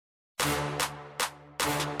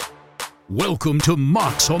Welcome to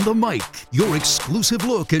Mocs on the Mic, your exclusive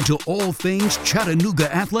look into all things Chattanooga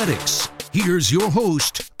athletics. Here's your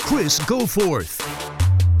host, Chris Goforth.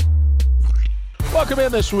 Welcome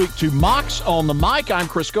in this week to Mocs on the Mic. I'm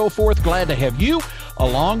Chris Goforth. Glad to have you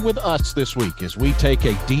along with us this week as we take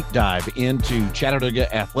a deep dive into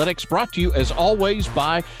Chattanooga athletics, brought to you as always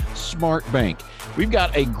by Smart Bank. We've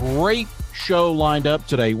got a great show lined up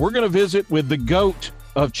today. We're going to visit with the GOAT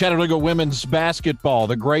of Chattanooga women's basketball,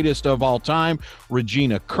 the greatest of all time.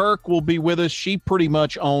 Regina Kirk will be with us. She pretty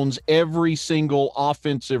much owns every single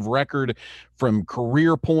offensive record, from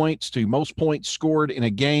career points to most points scored in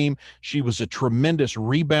a game. She was a tremendous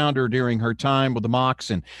rebounder during her time with the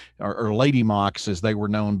Mocs, and or Lady Mocs as they were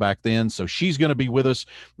known back then. So she's going to be with us.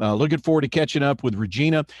 Looking forward to catching up with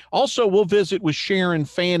Regina. Also, we'll visit with Sharon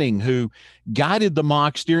Fanning, who guided the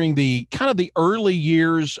Mocs during the kind of the early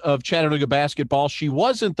years of Chattanooga basketball. She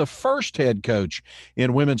wasn't the first head coach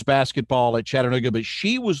in women's basketball at Chattanooga, but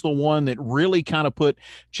she was the one that really kind of put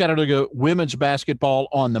Chattanooga women's basketball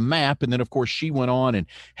on the map. And then, of course, she went on and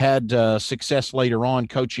had success later on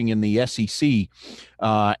coaching in the SEC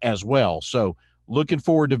as well. So looking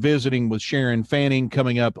forward to visiting with Sharon Fanning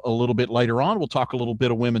coming up a little bit later on. We'll talk a little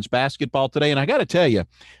bit of women's basketball today. And I got to tell you,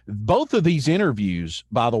 both of these interviews,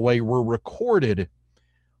 by the way, were recorded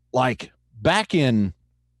like back in,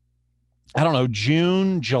 I don't know,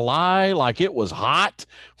 June, July, like it was hot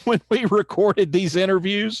when we recorded these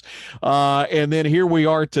interviews. And then here we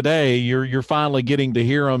are today. You're finally getting to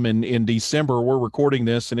hear them in December. We're recording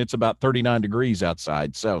this and it's about 39 degrees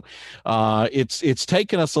outside. So it's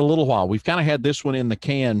taken us a little while. We've kind of had this one in the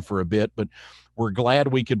can for a bit, but we're glad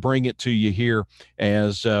we could bring it to you here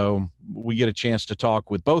as we get a chance to talk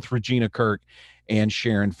with both Regina Kirk and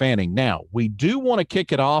Sharon Fanning. Now, we do want to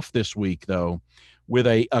kick it off this week, though, with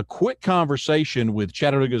a quick conversation with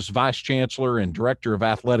Chattanooga's Vice Chancellor and Director of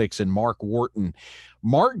Athletics, and Mark Wharton.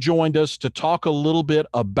 Mark joined us to talk a little bit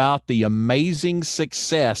about the amazing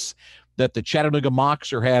success that the Chattanooga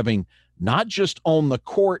Mocs are having, not just on the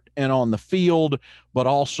court and on the field, but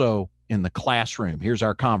also in the classroom. Here's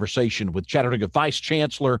our conversation with Chattanooga Vice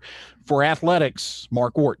Chancellor for Athletics,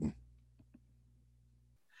 Mark Wharton.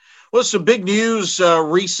 Well, some big news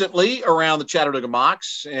recently around the Chattanooga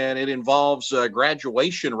Mocs, and it involves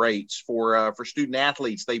graduation rates for student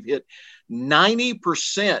athletes. They've hit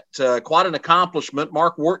 90%, quite an accomplishment.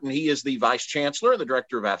 Mark Wharton, he is the Vice Chancellor and the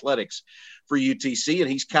Director of Athletics for UTC, and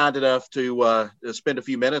he's kind enough to spend a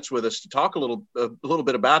few minutes with us to talk a little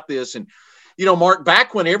bit about this. And, you know, Mark,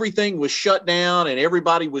 back when everything was shut down and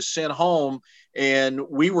everybody was sent home, and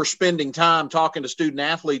we were spending time talking to student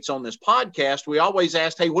athletes on this podcast, we always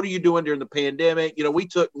asked, hey, what are you doing during the pandemic? You know, we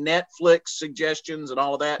took Netflix suggestions and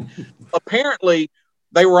all of that. Apparently,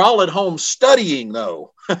 they were all at home studying,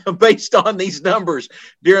 though, based on these numbers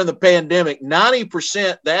during the pandemic.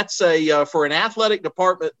 90%, that's for an athletic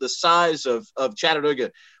department the size of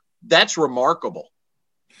Chattanooga, that's remarkable.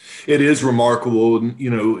 It is remarkable. And, you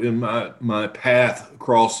know, in my path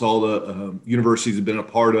across all the universities I've been a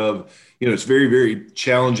part of, you know, it's very, very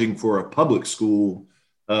challenging for a public school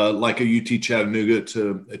like a UT Chattanooga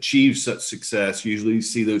to achieve such success. Usually you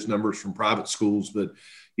see those numbers from private schools, but,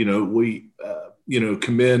 you know, we,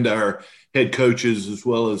 commend our head coaches as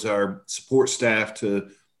well as our support staff to,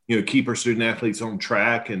 you know, keep our student athletes on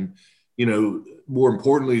track. And, you know, more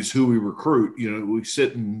importantly is who we recruit. You know, we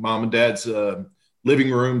sit in mom and dad's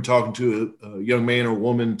living room talking to a young man or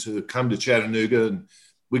woman to come to Chattanooga, and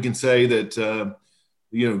we can say that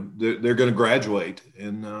they're going to graduate,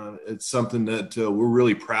 and it's something that we're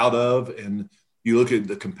really proud of. And you look at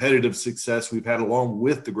the competitive success we've had along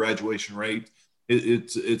with the graduation rate,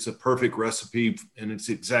 it's a perfect recipe, and it's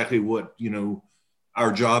exactly what, you know,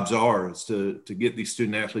 our jobs are, is to get these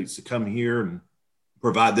student athletes to come here and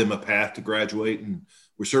provide them a path to graduate, and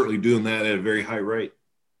we're certainly doing that at a very high rate.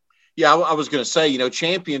 Yeah, I was going to say, you know,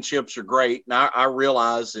 championships are great. And I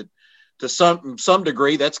realize that to some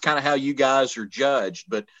degree, that's kind of how you guys are judged.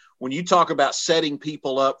 But when you talk about setting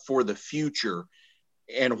people up for the future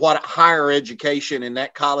and what higher education and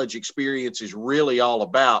that college experience is really all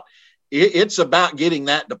about, it's about getting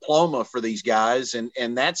that diploma for these guys.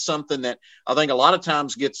 And that's something that I think a lot of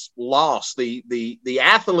times gets lost. The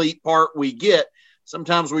athlete part we get,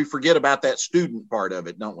 sometimes we forget about that student part of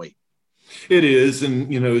it, don't we? It is.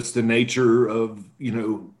 And, you know, it's the nature of, you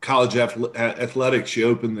know, college athletics. You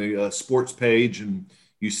open the sports page and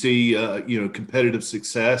you see, competitive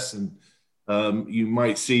success. And you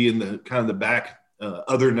might see in the kind of the back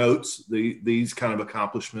other notes, these kind of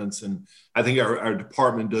accomplishments. And I think our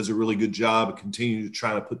department does a really good job of continuing to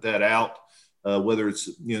try to put that out whether it's,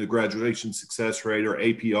 the graduation success rate or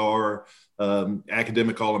APR,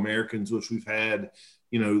 academic All-Americans, which we've had.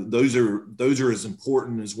 Those are as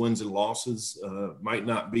important as wins and losses. Might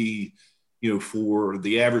not be, for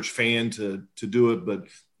the average fan to do it, but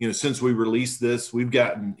since we released this, we've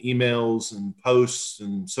gotten emails and posts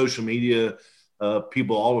and social media,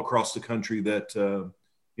 people all across the country that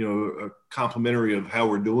are complimentary of how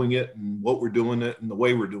we're doing it and what we're doing it and the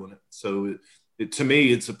way we're doing it. So to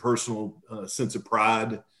me, it's a personal sense of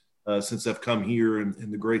pride since I've come here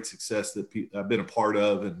and the great success that I've been a part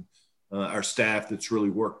of, and our staff that's really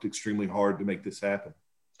worked extremely hard to make this happen.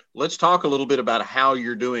 Let's talk a little bit about how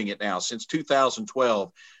you're doing it now. Since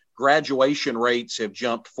 2012, graduation rates have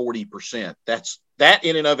jumped 40%. That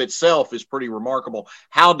in and of itself is pretty remarkable.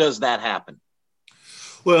 How does that happen?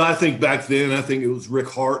 Well, I think back then, it was Rick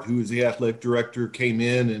Hart, who was the athletic director, came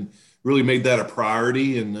in and really made that a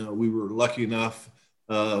priority. And we were lucky enough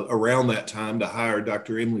around that time to hire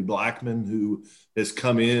Dr. Emily Blackman, who has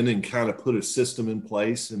come in and kind of put a system in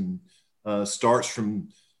place and starts from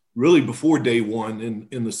really before day one.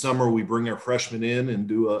 In the summer, we bring our freshmen in and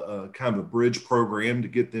do a kind of a bridge program to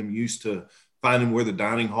get them used to finding where the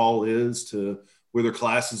dining hall is, to where their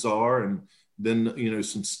classes are. And then,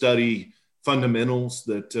 some study fundamentals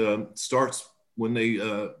that starts when they,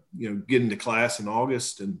 get into class in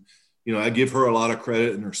August. And, I give her a lot of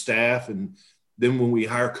credit and her staff. And then when we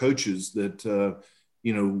hire coaches that,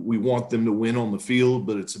 we want them to win on the field,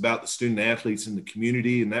 but it's about the student athletes in the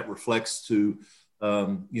community. And that reflects to,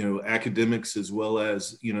 academics as well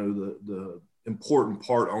as, the important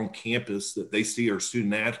part on campus that they see our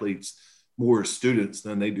student athletes more as students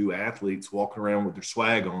than they do athletes walking around with their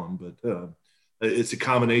swag on. But it's a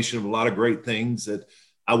combination of a lot of great things that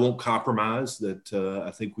I won't compromise, that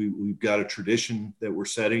I think we've got a tradition that we're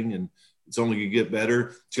setting, and it's only going to get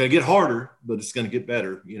better. It's going to get harder, but it's going to get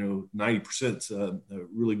better. 90% is a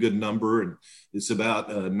really good number, and it's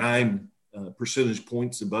about 9 percentage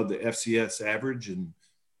points above the FCS average, and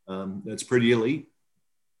that's pretty elite.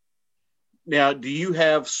 Now, do you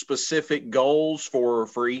have specific goals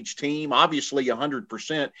for each team? Obviously,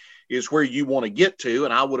 100% is where you want to get to,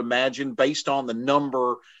 and I would imagine based on the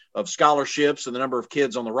number of scholarships and the number of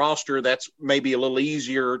kids on the roster, that's maybe a little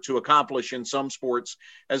easier to accomplish in some sports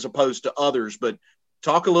as opposed to others. But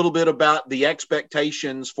talk a little bit about the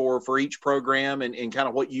expectations for each program and kind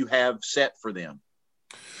of what you have set for them.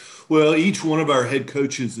 Well, each one of our head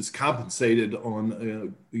coaches is compensated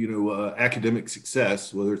on, academic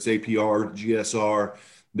success, whether it's APR, GSR,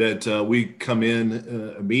 that we come in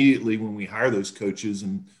immediately when we hire those coaches,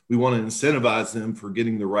 and we want to incentivize them for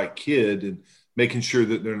getting the right kid and making sure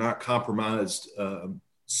that they're not compromised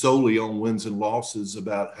solely on wins and losses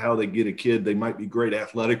about how they get a kid. They might be great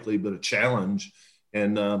athletically, but a challenge.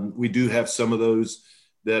 And we do have some of those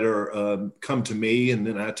that are come to me, and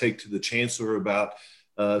then I take to the chancellor about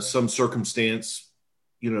some circumstance,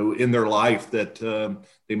 in their life that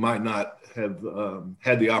they might not have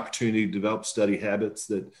had the opportunity to develop study habits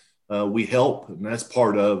that we help. And that's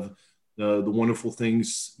part of the wonderful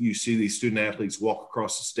things you see these student athletes walk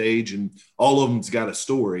across the stage, and all of them's got a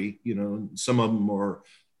story. Some of them are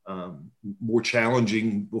more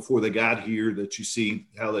challenging before they got here, that you see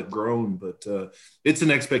how they've grown. But it's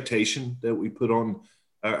an expectation that we put on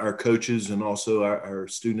our coaches and also our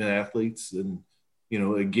student athletes. And,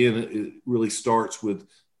 again, it really starts with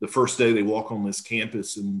the first day they walk on this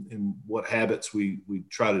campus and what habits we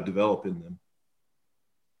try to develop in them.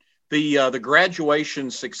 The graduation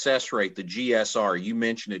success rate, the GSR, you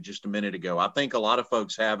mentioned it just a minute ago. I think a lot of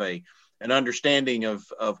folks have an understanding of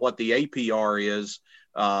what the APR is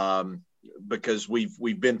because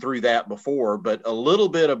we've been through that before. But a little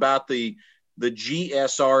bit about the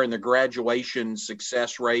GSR and the graduation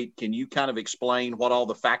success rate. Can you kind of explain what all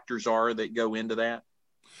the factors are that go into that?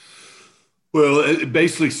 Well, it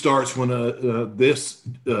basically starts when this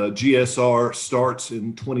GSR starts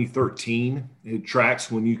in 2013. It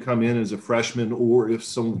tracks when you come in as a freshman, or if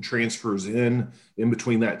someone transfers in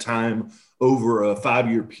between that time, over a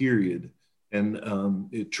 5-year period. And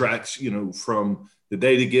it tracks, from the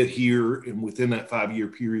day they get here, and within that 5-year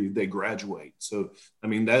period, they graduate. So,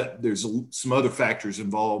 there's some other factors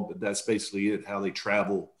involved, but that's basically it, how they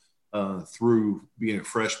travel through being a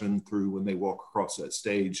freshman through when they walk across that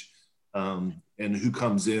stage. And who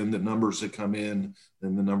comes in, the numbers that come in,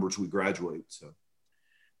 and the numbers we graduate. So,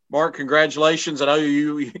 Mark, congratulations. I know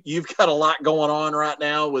you've got a lot going on right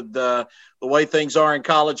now with the way things are in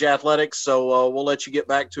college athletics. So we'll let you get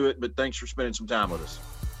back to it, but thanks for spending some time with us.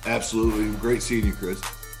 Absolutely. Great seeing you, Chris.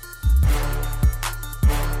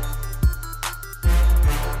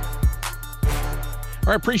 All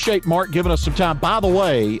I appreciate Mark giving us some time. By the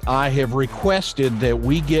way, I have requested that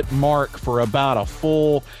we get Mark for about a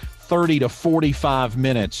full 30 to 45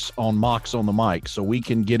 minutes on Mocs on the Mic so we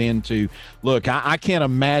can get into, look, I can't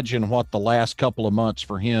imagine what the last couple of months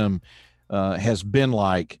for him has been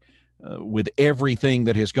like with everything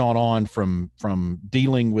that has gone on from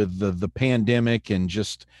dealing with the pandemic and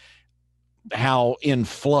just how in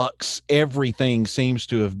flux everything seems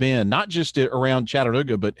to have been, not just around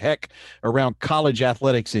Chattanooga, but heck, around college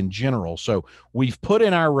athletics in general. So we've put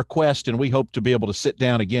in our request, and we hope to be able to sit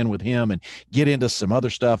down again with him and get into some other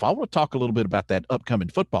stuff. I want to talk a little bit about that upcoming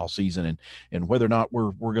football season and whether or not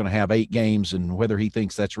we're going to have 8 games and whether he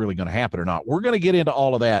thinks that's really going to happen or not. We're going to get into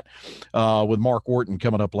all of that with Mark Wharton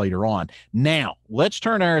coming up later on. Now, let's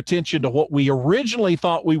turn our attention to what we originally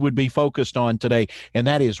thought we would be focused on today, and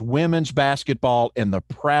that is women's basketball and the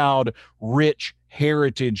proud, rich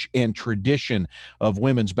heritage and tradition of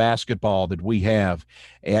women's basketball that we have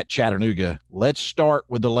at Chattanooga. Let's start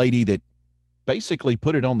with the lady that basically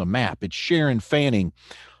put it on the map. It's Sharon Fanning,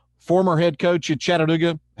 former head coach at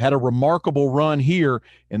Chattanooga, had a remarkable run here,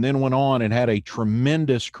 and then went on and had a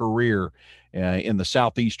tremendous career in the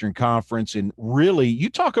Southeastern Conference. And really, you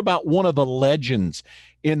talk about one of the legends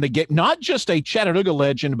in the game, not just a Chattanooga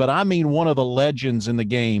legend, but I mean one of the legends in the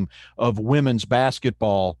game of women's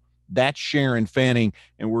basketball. That's Sharon Fanning,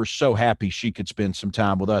 and we're so happy she could spend some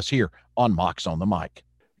time with us here on Mocs on the Mic.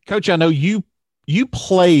 Coach, I know you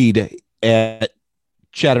played at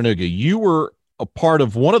Chattanooga. You were a part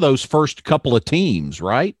of one of those first couple of teams,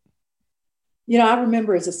 right? You know, I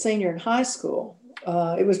remember as a senior in high school,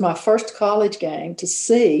 it was my first college game to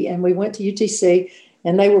see, and we went to UTC,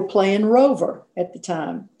 and they were playing Rover at the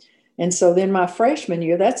time. And so then my freshman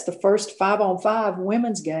year, that's the first 5-on-5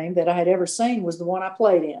 women's game that I had ever seen, was the one I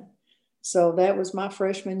played in. So that was my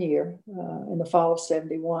freshman year in the fall of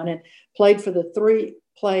 71, and played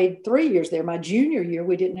 3 years there. My junior year,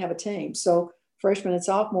 we didn't have a team. So freshman and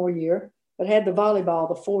sophomore year, but had the volleyball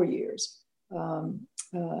the 4 years.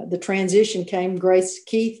 The transition came, Grace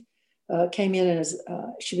Keith came in as,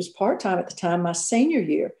 she was part-time at the time, my senior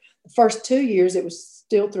year. The first 2 years, it was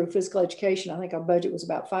still through physical education. I think our budget was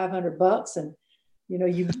about $500, and you know,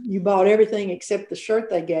 you bought everything except the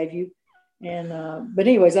shirt they gave you. And but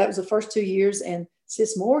anyways, that was the first 2 years. And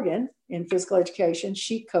Sis Morgan in physical education,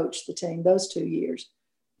 she coached the team those 2 years,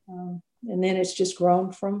 and then it's just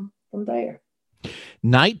grown from there.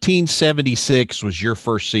 1976 was your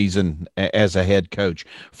first season as a head coach.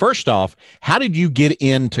 First off, how did you get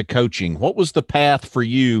into coaching? What was the path for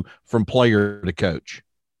you from player to coach?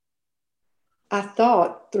 I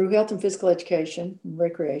thought through health and physical education and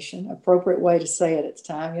recreation, appropriate way to say it at the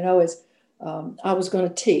time, you know, is I was going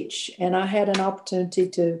to teach. And I had an opportunity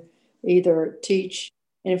to either teach,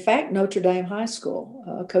 and in fact, Notre Dame High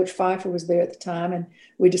School. Coach Pfeiffer was there at the time, and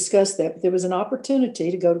we discussed that. But there was an opportunity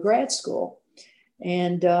to go to grad school.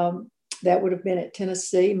 And that would have been at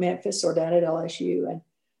Tennessee, Memphis, or down at LSU.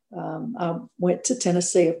 And I went to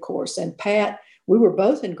Tennessee, of course. And Pat, we were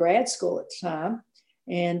both in grad school at the time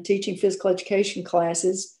and teaching physical education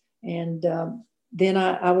classes. And then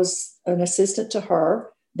I was an assistant to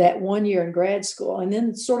her that 1 year in grad school. And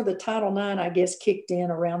then sort of the Title IX, I guess, kicked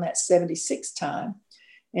in around that 76 time.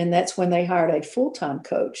 And that's when they hired a full-time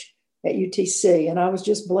coach at UTC. And I was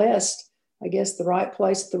just blessed, I guess, the right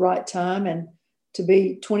place at the right time. And to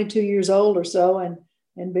be 22 years old or so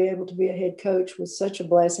and be able to be a head coach was such a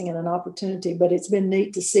blessing and an opportunity. But it's been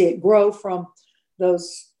neat to see it grow from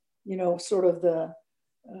those, you know, sort of the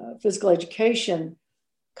physical education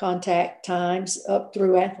contact times up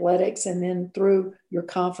through athletics and then through your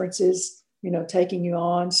conferences, you know, taking you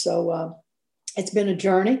on. So it's been a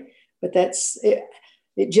journey, but that's it.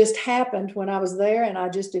 It just happened when I was there, and I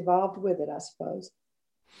just evolved with it, I suppose.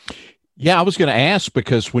 Yeah, I was going to ask,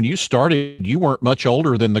 because when you started, you weren't much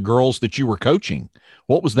older than the girls that you were coaching.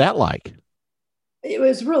 What was that like? It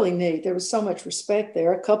was really neat. There was so much respect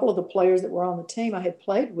there. A couple of the players that were on the team I had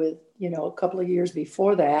played with, you know, a couple of years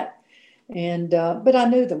before that. And but I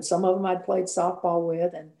knew them. Some of them I'd played softball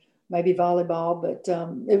with and maybe volleyball, but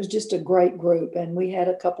it was just a great group. And we had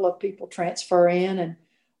a couple of people transfer in. And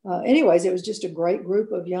anyways, it was just a great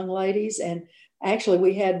group of young ladies. And actually,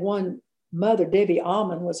 we had one mother, Debbie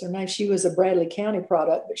Almond was her name. She was a Bradley County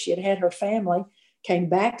product, but she had her family, came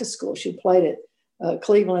back to school. She played at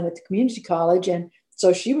Cleveland at the community college. And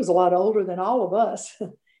so she was a lot older than all of us.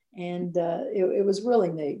 And it was really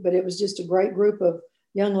neat. But it was just a great group of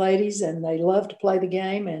young ladies, and they loved to play the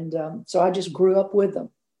game. And so I just grew up with them.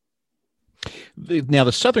 Now,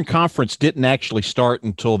 the Southern Conference didn't actually start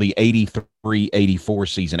until the 83-84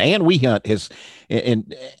 season. Ann Wehunt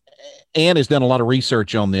Ann has done a lot of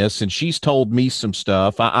research on this, and she's told me some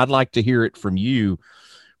stuff. I'd like to hear it from you,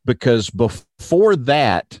 because before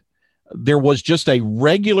that, there was just a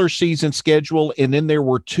regular season schedule, and then there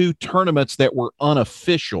were 2 tournaments that were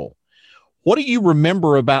unofficial. What do you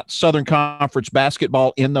remember about Southern Conference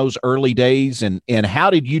basketball in those early days, and how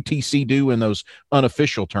did UTC do in those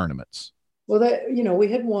unofficial tournaments? Well,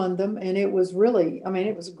 we had won them, and it was really,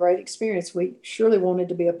 it was a great experience. We surely wanted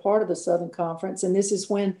to be a part of the Southern Conference, and this is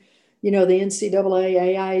when, the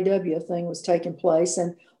NCAA, AIAW thing was taking place,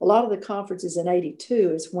 and a lot of the conferences in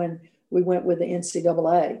 '82 is when we went with the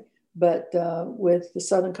NCAA. But with the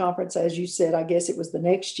Southern Conference, as you said, I guess it was the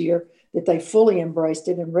next year that they fully embraced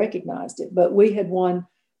it and recognized it. But we had won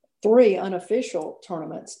 3 unofficial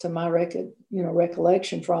tournaments, to my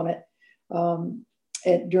recollection from it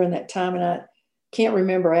during that time. And I can't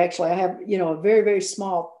remember, actually. I have, a very, very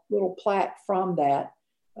small little plaque from that,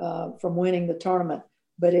 from winning the tournament.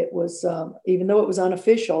 But it was, even though it was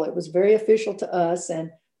unofficial, it was very official to us. And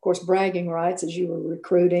of course, bragging rights as you were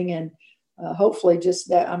recruiting, and hopefully just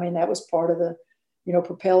that, that was part of the,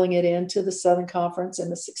 propelling it into the Southern Conference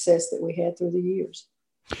and the success that we had through the years.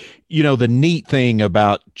 The neat thing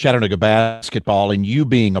about Chattanooga basketball and you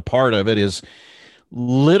being a part of it is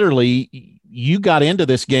literally you got into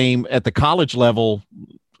this game at the college level,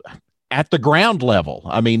 at the ground level.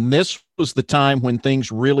 This was the time when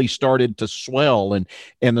things really started to swell and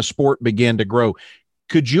the sport began to grow.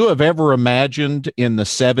 Could you have ever imagined in the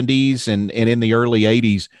 70s and in the early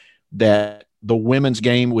 80s that the women's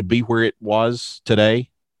game would be where it was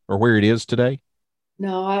today, or where it is today?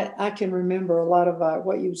 No, I can remember a lot of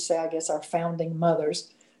what you would say, I guess, our founding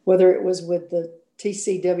mothers, whether it was with the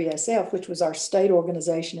TCWSF, which was our state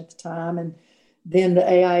organization at the time, and then the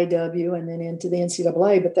AIW, and then into the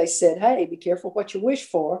NCAA. But they said, hey, be careful what you wish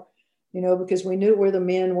for, because we knew where the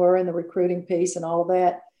men were in the recruiting piece and all of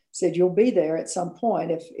that. Said you'll be there at some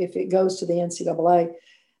point if it goes to the NCAA.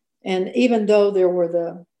 And even though there were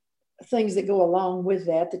the things that go along with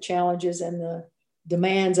that, the challenges and the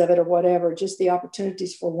demands of it or whatever, just the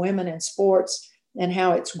opportunities for women in sports and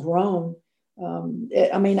how it's grown.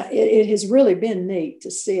 It has really been neat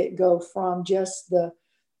to see it go from just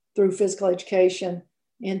through physical education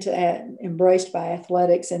into embraced by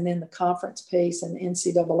athletics, and then the conference piece and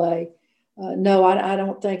NCAA. No, I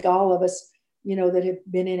don't think all of us, that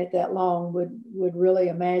have been in it that long would really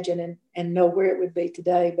imagine and know where it would be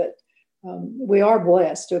today. But we are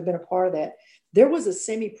blessed to have been a part of that. There was a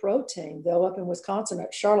semi-pro team, though, up in Wisconsin.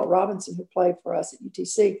 Charlotte Robinson, who played for us at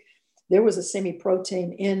UTC, there was a semi-pro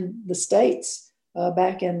team in the States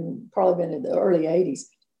back in probably been in the early 80s.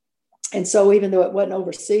 And so even though it wasn't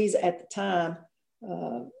overseas at the time,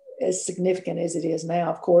 as significant as it is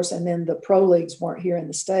now, of course, and then the pro leagues weren't here in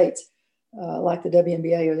the States, like the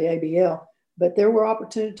WNBA or the ABL, but there were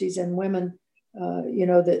opportunities, and women,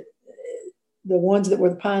 that the ones that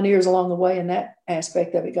were the pioneers along the way in that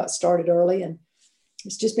aspect of it got started early, and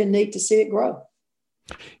it's just been neat to see it grow.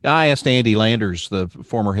 I asked Andy Landers, the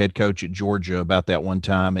former head coach at Georgia, about that one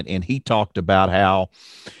time, and he talked about how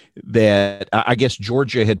that I guess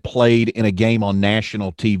Georgia had played in a game on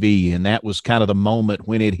national TV, and that was kind of the moment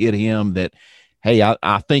when it hit him that, hey,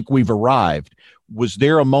 I think we've arrived. Was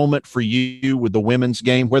there a moment for you with the women's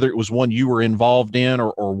game, whether it was one you were involved in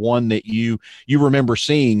or one that you remember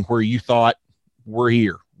seeing where you thought, we're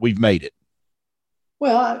here, we've made it?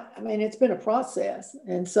 Well, it's been a process.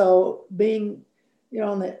 And so being,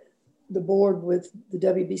 on the board with the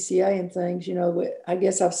WBCA and things, I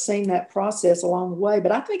guess I've seen that process along the way.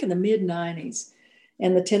 But I think in the mid-90s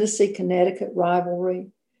and the Tennessee-Connecticut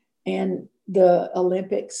rivalry and the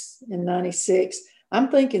Olympics in 96, I'm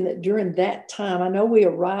thinking that during that time, I know we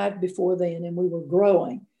arrived before then and we were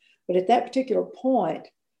growing, but at that particular point,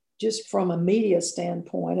 just from a media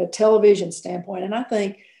standpoint, a television standpoint, and I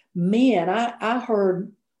think men, I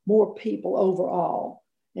heard more people overall,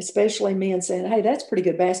 especially men, saying, hey, that's pretty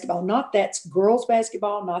good basketball. Not that's girls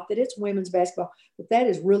basketball, not that it's women's basketball, but that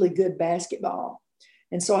is really good basketball.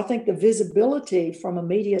 And so I think the visibility from a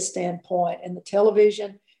media standpoint and the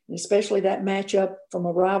television, and especially that matchup from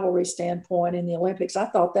a rivalry standpoint in the Olympics, I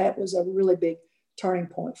thought that was a really big turning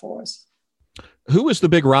point for us. Who was the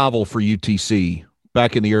big rival for UTC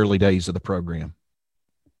back in the early days of the program?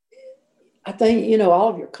 I think, all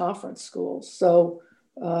of your conference schools. So,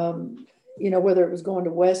 whether it was going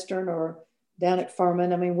to Western or down at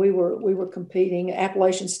Furman, we were competing.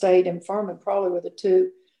 Appalachian State and Furman probably were the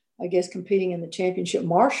two, I guess, competing in the championship.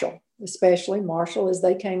 Marshall, especially Marshall, as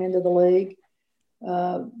they came into the league.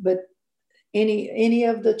 But any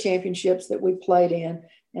of the championships that we played in,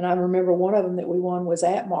 and I remember one of them that we won was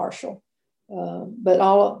at Marshall.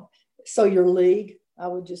 So your league, I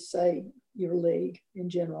would just say your league in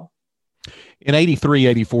general. In 83,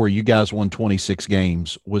 84, you guys won 26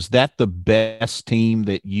 games. Was that the best team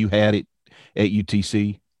that you had at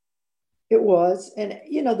UTC? It was. And,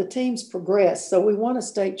 the teams progressed. So we won a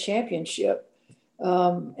state championship.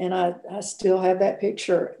 And I still have that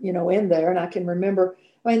picture, in there. And I can remember,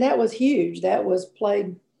 that was huge. That was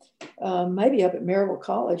played maybe up at Maryville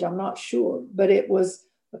College. I'm not sure. But it was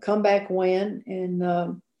a comeback win. And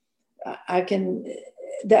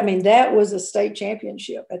that was a state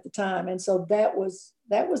championship at the time. And so that was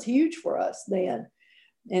huge for us then.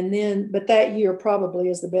 But that year probably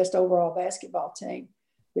is the best overall basketball team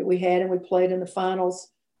that we had. And we played in the finals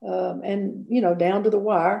down to the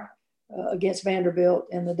wire against Vanderbilt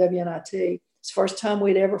in the WNIT. It's the first time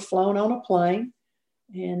we'd ever flown on a plane.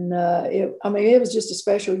 And it was just a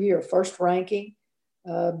special year. First ranking,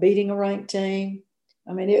 beating a ranked team.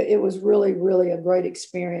 It was really, really a great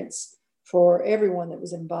experience for everyone that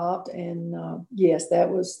was involved. And yes, that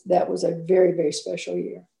was a very, very special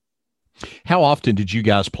year. How often did you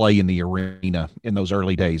guys play in the arena in those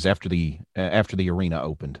early days after the arena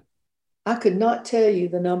opened? I could not tell you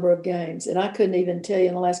the number of games, and I couldn't even tell you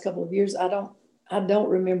in the last couple of years. I don't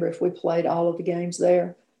remember if we played all of the games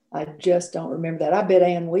there. I just don't remember that. I bet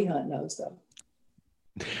Ann Wehunt knows though.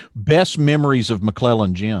 Best memories of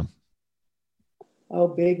McClellan Gym? Oh,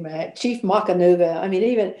 Big Mac, Chief Makanuga.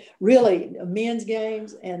 Even really men's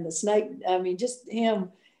games and the snake. Just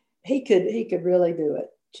him. He could really do it.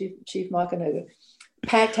 Chief Makanuga.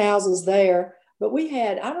 Packed houses there. But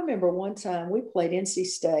I remember one time we played NC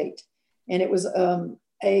State, and it was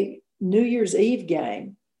a New Year's Eve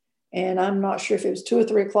game. And I'm not sure if it was 2 or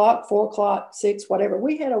 3 o'clock, 4 o'clock, 6, whatever.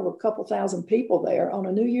 We had over a couple thousand people there on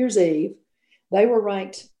a New Year's Eve. They were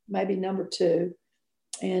ranked maybe number 2.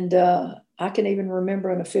 And I can even remember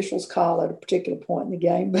an official's call at a particular point in the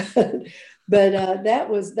game. But that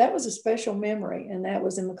was a special memory, and that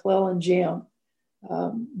was in McClellan Gym.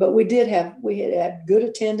 But we had good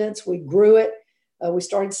attendance. We grew it. We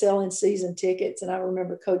started selling season tickets. And I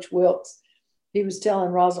remember Coach Wilkes, he was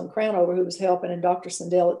telling Rosalind Crownover, who was helping, and Dr.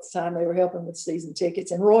 Sandell at the time, they were helping with season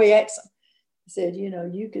tickets. And Roy Exum said,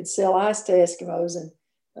 you could sell ice to Eskimos. And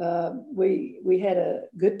we had a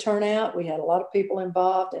good turnout. We had a lot of people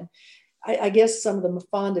involved. And I guess some of the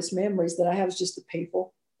fondest memories that I have is just the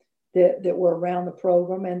people that were around the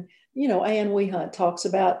program. And, Ann Wehunt talks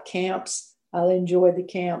about camps. I enjoyed the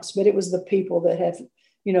camps, but it was the people that have,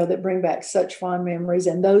 that bring back such fond memories,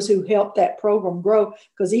 and those who helped that program grow,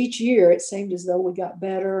 because each year it seemed as though we got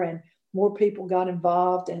better and more people got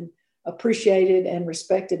involved and appreciated and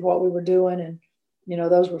respected what we were doing. And,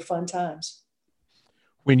 those were fun times.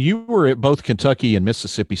 When you were at both Kentucky and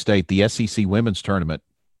Mississippi State, the SEC women's tournament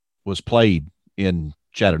was played in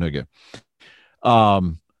Chattanooga.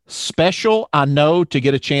 Special, I know, to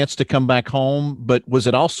get a chance to come back home, but was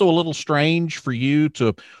it also a little strange for you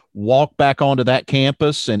to walk back onto that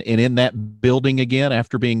campus and in that building again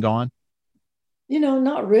after being gone?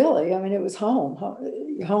 Not really. It was home.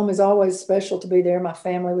 Home is always special to be there. My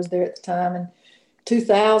family was there at the time. And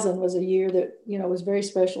 2000 was a year that, was very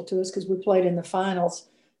special to us because we played in the finals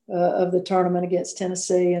of the tournament against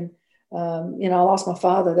Tennessee. And, I lost my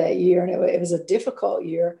father that year, and it was a difficult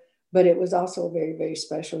year, but it was also a very, very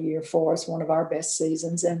special year for us, one of our best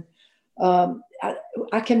seasons. And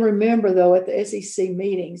I can remember, though, at the SEC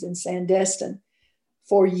meetings in Sandestin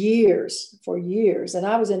for years, and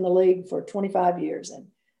I was in the league for 25 years and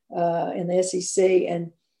in the SEC.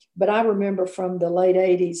 But I remember from the late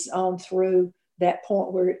 80s on through that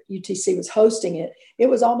point where UTC was hosting it, it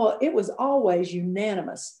was always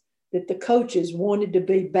unanimous that the coaches wanted to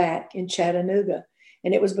be back in Chattanooga.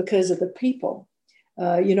 And it was because of the people.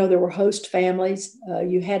 There were host families.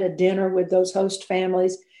 You had a dinner with those host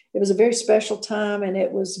families. It was a very special time, and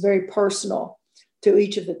it was very personal to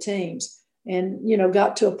each of the teams. And,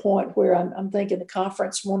 got to a point where I'm thinking the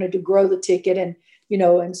conference wanted to grow the ticket and,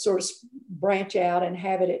 and sort of branch out and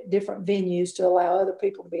have it at different venues to allow other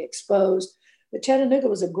people to be exposed. But Chattanooga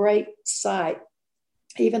was a great site,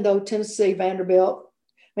 even though Tennessee, Vanderbilt,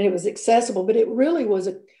 it was accessible, but it really was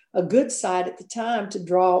a good site at the time to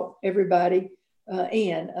draw everybody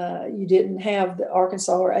in. You didn't have the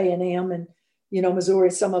Arkansas or A&M and, Missouri,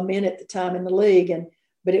 some of them in at the time in the league.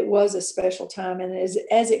 But it was a special time. And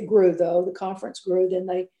as it grew, though, the conference grew, then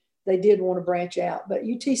they did want to branch out. But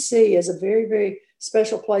UTC is a very, very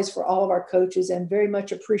special place for all of our coaches, and very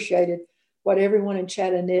much appreciated what everyone in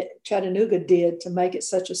Chattanooga did to make it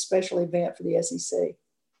such a special event for the SEC.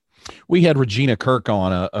 We had Regina Kirk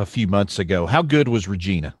on a few months ago. How good was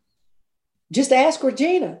Regina? Just ask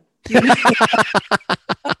Regina.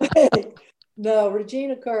 No,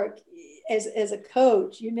 Regina Kirk, as a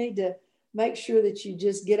coach, you need to make sure that you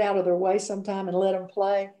just get out of their way sometime and let them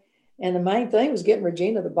play. And the main thing was getting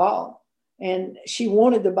Regina the ball. And she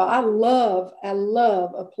wanted the ball. I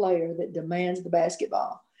love a player that demands the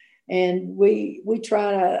basketball. And we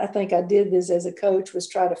try to, I think I did this as a coach, was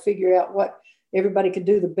try to figure out what everybody could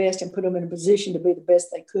do the best and put them in a position to be the best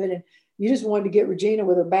they could. And you just wanted to get Regina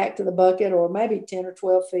with her back to the bucket, or maybe 10 or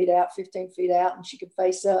 12 feet out, 15 feet out, and she could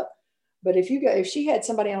face up. But if she had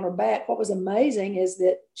somebody on her back, what was amazing is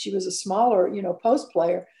that she was a smaller, post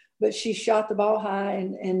player, but she shot the ball high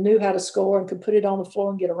and knew how to score and could put it on the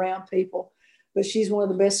floor and get around people. But she's one of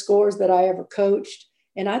the best scorers that I ever coached.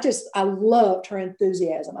 And I loved her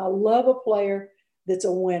enthusiasm. I love a player that's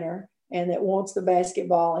a winner and that wants the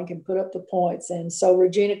basketball and can put up the points. And so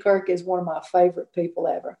Regina Kirk is one of my favorite people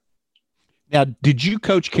ever. Now, did you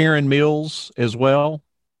coach Karen Mills as well?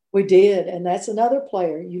 We did. And that's another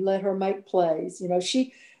player. You let her make plays.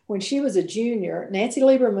 When she was a junior, Nancy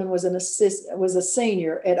Lieberman was a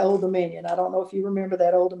senior at Old Dominion. I don't know if you remember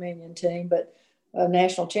that Old Dominion team, but a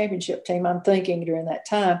national championship team, I'm thinking, during that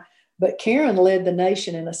time. But Karen led the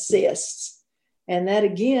nation in assists. And that,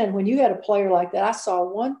 again, when you had a player like that, I saw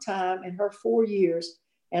one time in her 4 years,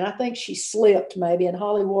 and I think she slipped maybe, and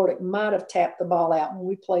Holly Wardick might have tapped the ball out when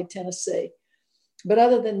we played Tennessee. But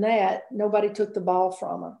other than that, nobody took the ball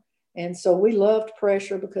from her. And so we loved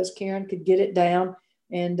pressure because Karen could get it down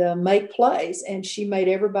and make plays. And she made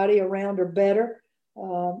everybody around her better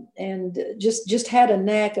and just had a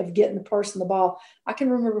knack of getting the person the ball. I can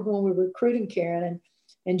remember when we were recruiting Karen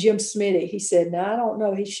and Jim Smitty, he said, "Now, I don't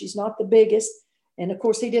know. She's not the biggest." And, of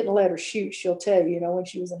course, he didn't let her shoot, she'll tell you, when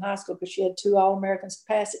she was in high school, because she had 2 All-Americans to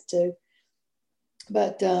pass it to.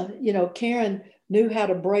 But, Karen knew how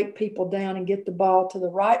to break people down and get the ball to the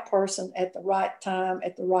right person at the right time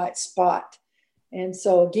at the right spot. And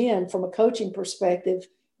so, again, from a coaching perspective,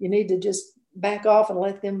 you need to just back off and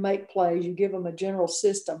let them make plays. You give them a general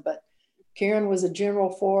system. But Karen was a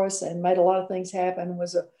general for us and made a lot of things happen,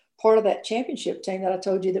 was a part of that championship team that I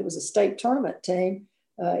told you that was a state tournament team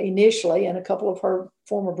initially, and a couple of her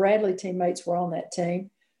former Bradley teammates were on that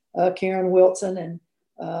team, Karen Wilson and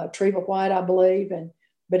Treva White, I believe.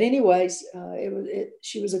 But anyways,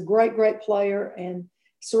 she was a great, great player, and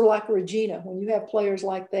sort of like Regina. When you have players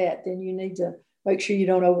like that, then you need to make sure you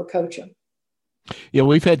don't overcoach them. Yeah,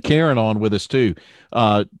 we've had Karen on with us too.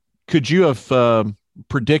 Could you have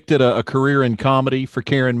predicted a career in comedy for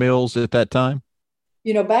Karen Mills at that time?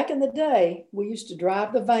 Back in the day, we used to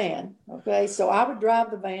drive the van. Okay, so I would drive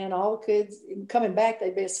the van. All the kids coming back,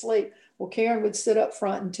 they'd be asleep. Well, Karen would sit up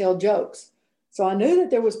front and tell jokes. So I knew that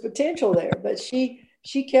there was potential there, but she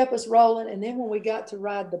kept us rolling. And then when we got to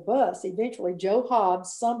ride the bus, eventually Joe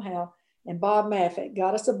Hobbs somehow and Bob Maffick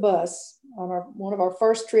got us a bus on one of our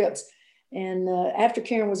first trips. And after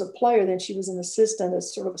Karen was a player, then she was an assistant,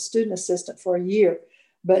 as sort of a student assistant for a year.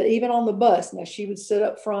 But even on the bus, now she would sit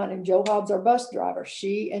up front, and Joe Hobbs, our bus driver,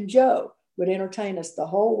 she and Joe would entertain us the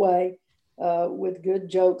whole way with good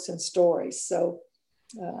jokes and stories. So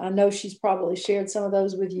I know she's probably shared some of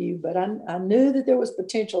those with you, but I knew that there was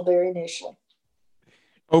potential there initially.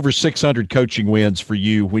 Over 600 coaching wins for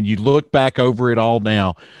you. When you look back over it all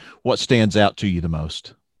now, what stands out to you the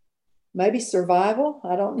most? Maybe survival.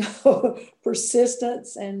 I don't know.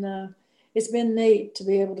 Persistence. And it's been neat to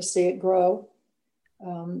be able to see it grow.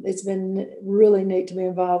 It's been really neat to be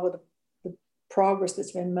involved with the progress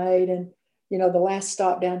that's been made. And, the last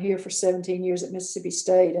stop down here for 17 years at Mississippi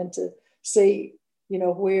State, and to see,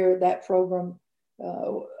 where that program,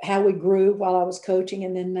 how we grew while I was coaching,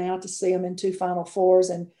 and then now to see them in 2 Final Fours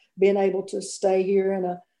and being able to stay here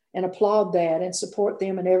and applaud that and support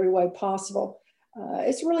them in every way possible.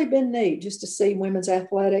 It's really been neat just to see women's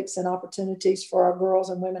athletics and opportunities for our girls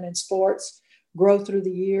and women in sports grow through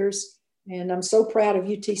the years. And I'm so proud of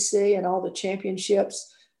UTC and all the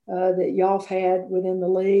championships that y'all have had within the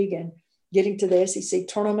league, and getting to the SEC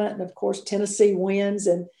tournament, and of course Tennessee wins.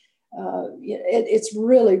 And it's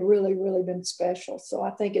really, really, really been special. So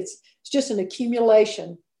I think it's just an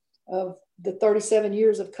accumulation of the 37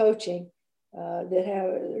 years of coaching that have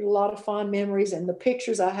a lot of fond memories. And the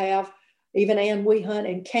pictures I have, even Ann Wehunt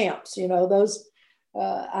in camps, those,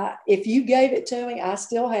 if you gave it to me, I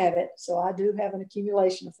still have it. So I do have an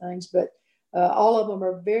accumulation of things, but all of them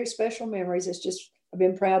are very special memories. It's just, I've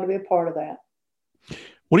been proud to be a part of that.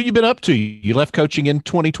 What have you been up to? You left coaching in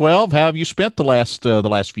 2012. How have you spent the last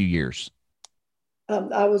few years?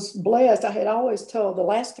 I was blessed. I had always told the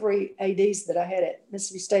last 3 ADs that I had at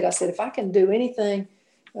Mississippi State, I said, if I can do anything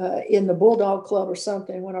in the Bulldog Club or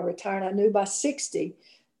something when I retired, I knew by 60,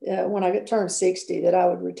 when I turned 60, that I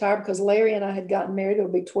would retire, because Larry and I had gotten married. It'll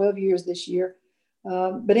be 12 years this year.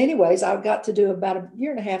 But anyways, I got to do about a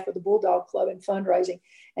year and a half with the Bulldog Club in fundraising.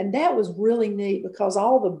 And that was really neat because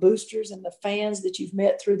all the boosters and the fans that you've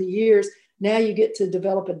met through the years, now you get to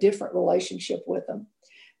develop a different relationship with them.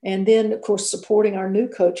 And then, of course, supporting our new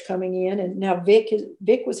coach coming in. And now Vic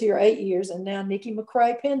was here 8 years, and now Nikki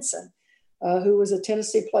McCrae Pinson, who was a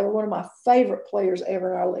Tennessee player, one of my favorite players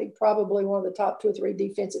ever in our league, probably one of the top 2 or 3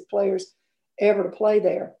 defensive players ever to play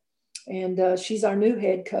there. And she's our new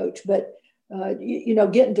head coach. But,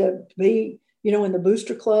 getting to be, in the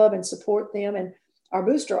booster club and support them. And our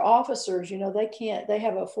booster officers, they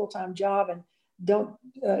have a full-time job and don't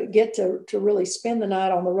get to really spend the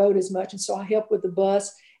night on the road as much. And so I help with the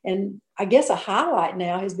bus. And I guess a highlight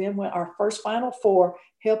now has been when our first Final Four,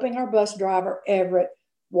 helping our bus driver, Everett,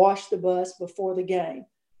 wash the bus before the game,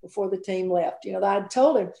 before the team left. I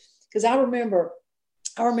told him, because I remember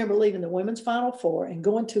leaving the women's Final Four and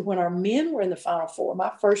going to when our men were in the Final Four,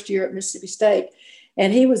 my first year at Mississippi State.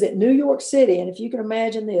 And he was at New York City. And if you can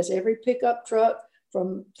imagine this, every pickup truck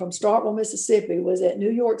from Starkville, Mississippi was at New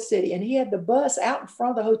York City. And he had the bus out in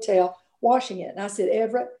front of the hotel washing it. And I said,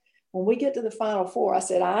 Everett, when we get to the Final Four, I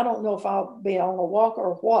said, I don't know if I'll be on a walker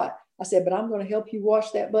or what. I said, but I'm going to help you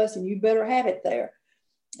wash that bus and you better have it there.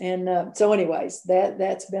 And so anyways,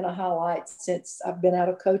 that's been a highlight since I've been out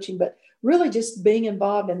of coaching, but really just being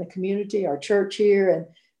involved in the community, our church here,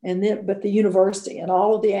 but the university and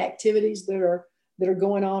all of the activities that are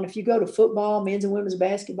going on. If you go to football, men's and women's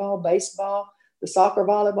basketball, baseball, the soccer,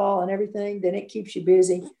 volleyball, and everything, then it keeps you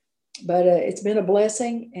busy. But it's been a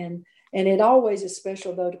blessing, and it always is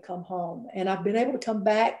special, though, to come home. And I've been able to come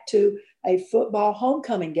back to a football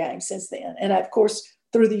homecoming game since then. And, of course,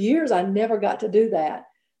 through the years, I never got to do that.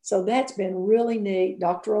 So that's been really neat.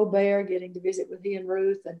 Dr. O'Bear, getting to visit with he and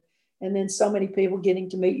Ruth, and then so many people getting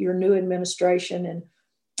to meet your new administration.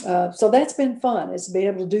 And so that's been fun, is to be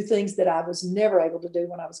able to do things that I was never able to do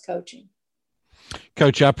when I was coaching.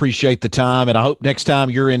 Coach, I appreciate the time, and I hope next time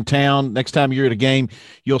you're in town, next time you're at a game,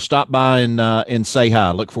 you'll stop by and say hi.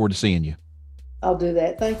 Look forward to seeing you. I'll do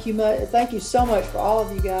that. Thank you much. Thank you so much for all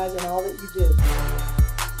of you guys and all that you do.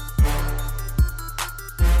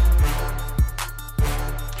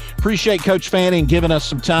 Appreciate Coach Fanning giving us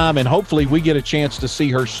some time, and hopefully we get a chance to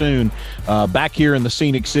see her soon back here in the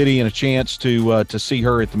Scenic City, and a chance to see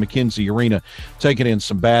her at the McKenzie Arena taking in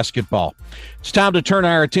some basketball. It's time to turn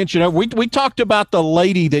our attention over. We talked about the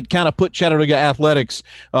lady that kind of put Chattanooga athletics,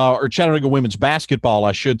 or Chattanooga women's basketball,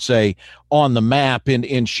 I should say, on the map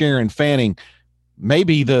in Sharon Fanning.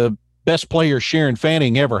 Maybe the best player Sharon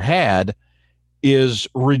Fanning ever had is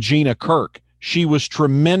Regina Kirk. She was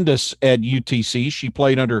tremendous at UTC. She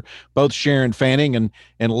played under both Sharon Fanning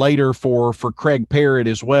and later for Craig Parrott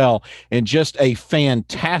as well. And just a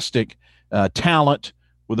fantastic talent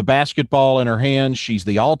with a basketball in her hands. She's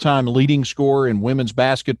the all-time leading scorer in women's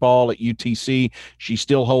basketball at UTC. She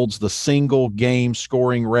still holds the single game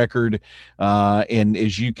scoring record. And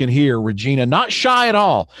as you can hear, Regina, not shy at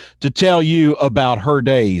all to tell you about her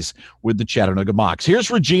days with the Chattanooga Mocs.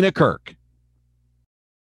 Here's Regina Kirk.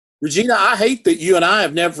 Regina, I hate that you and I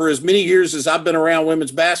have never, for as many years as I've been around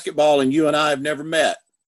women's basketball, and you and I have never met.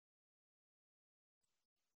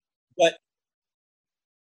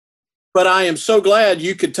 But I am so glad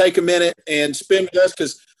you could take a minute and spend with us,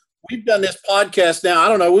 because we've done this podcast now. I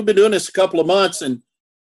don't know, we've been doing this a couple of months, and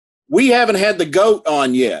we haven't had the GOAT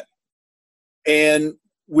on yet. And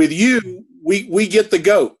with you, we get the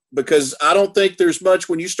GOAT, because I don't think there's much,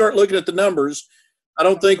 when you start looking at the numbers, I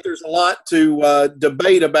don't think there's a lot to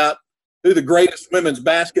debate about who the greatest women's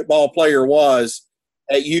basketball player was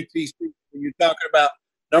at UTC. When you're talking about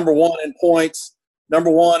number one in points, number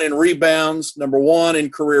one in rebounds, number one in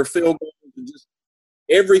career field goals, and just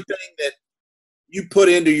everything that you put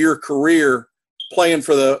into your career playing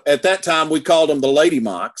for at that time, we called them the Lady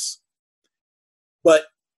Mocs. But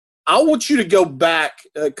I want you to go back,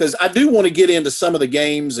 because I do want to get into some of the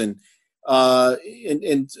games and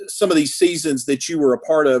some of these seasons that you were a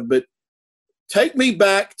part of, but take me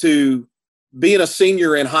back to being a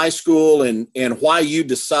senior in high school and why you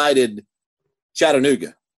decided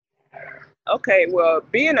Chattanooga. Okay, well,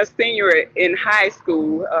 being a senior in high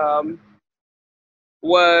school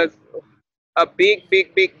was a big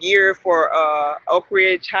year for Oak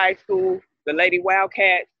Ridge High School, the Lady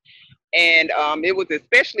Wildcats. And it was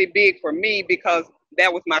especially big for me because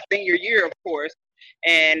that was my senior year, of course.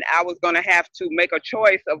 And I was going to have to make a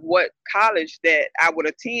choice of what college that I would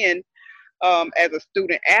attend as a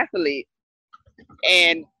student athlete.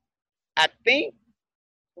 And I think,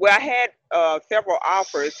 well, I had several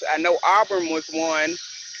offers. I know Auburn was one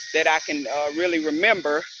that I can really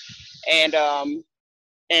remember. And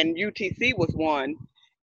UTC was one.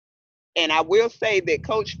 And I will say that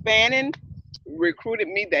Coach Fannin recruited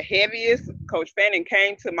me the heaviest. Coach Fannin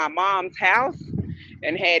came to my mom's house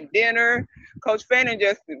and had dinner. Coach Fannin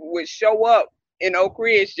just would show up in Oak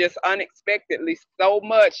Ridge just unexpectedly so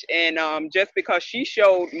much. And just because she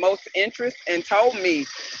showed most interest and told me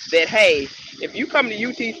that, hey, if you come to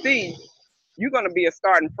UTC, you're going to be a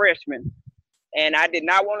starting freshman. And I did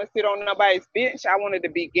not want to sit on nobody's bench. I wanted to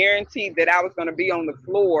be guaranteed that I was going to be on the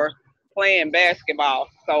floor playing basketball.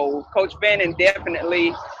 So Coach Fannin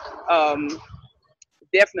definitely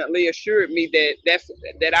assured me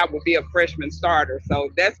that I would be a freshman starter. So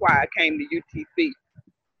that's why I came to UTC.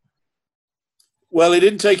 Well, it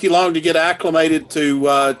didn't take you long to get acclimated to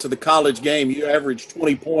the college game. You averaged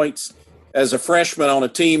 20 points as a freshman on a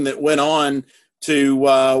team that went on to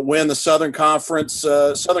win the Southern Conference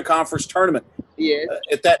tournament. Yes.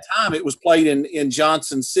 At that time, it was played in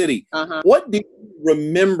Johnson City. Uh-huh. What do you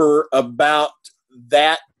remember about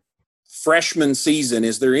that freshman season?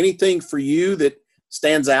 Is there anything for you that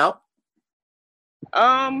stands out?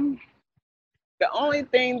 The only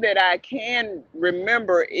thing that I can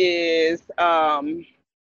remember is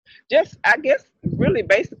just, I guess, really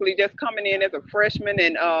basically just coming in as a freshman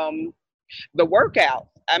and the workout.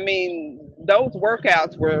 I mean, those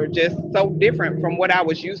workouts were just so different from what I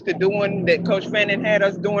was used to doing, that Coach Fannin had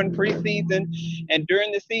us doing preseason and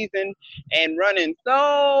during the season, and running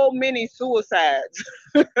so many suicides.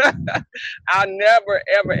 I'll never,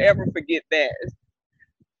 ever, ever forget that.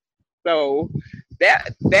 So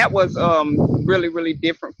that was really, really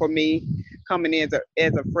different for me coming in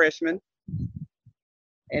as a freshman,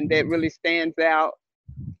 and that really stands out.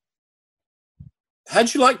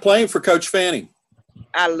 How'd you like playing for Coach Fanning?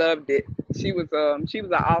 I loved it. She was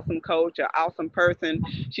an awesome coach, an awesome person.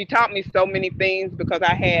 She taught me so many things because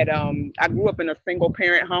I grew up in a single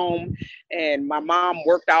parent home, and my mom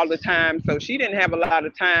worked all the time, so she didn't have a lot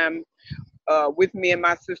of time with me and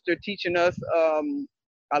my sister, teaching us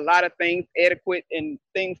a lot of things, etiquette and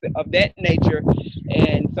things of that nature.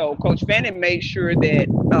 And so Coach Fannin made sure that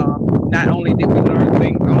not only did we learn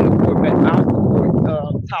things on the court, but off the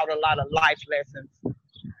court, taught a lot of life lessons.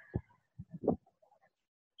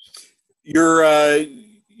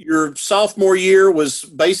 Your sophomore year was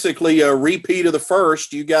basically a repeat of the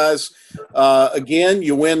first. You guys, again,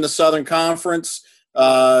 you win the Southern Conference.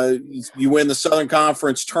 You win the Southern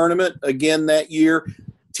Conference tournament again that year.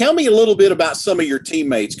 Tell me a little bit about some of your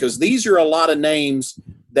teammates, because these are a lot of names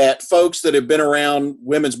that folks that have been around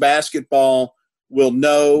women's basketball will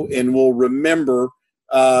know and will remember.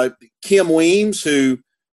 Kim Weems, who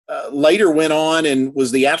later went on and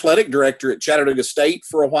was the athletic director at Chattanooga State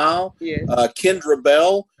for a while. Yes. Kendra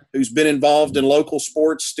Bell, who's been involved in local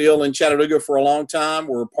sports still in Chattanooga for a long time,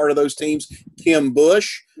 were a part of those teams. Kim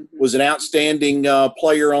Bush was an outstanding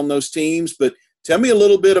player on those teams. But tell me a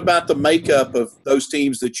little bit about the makeup of those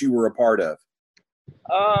teams that you were a part of.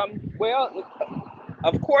 Well,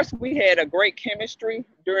 of course, we had a great chemistry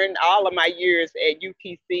during all of my years at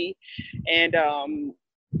UTC, and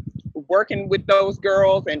working with those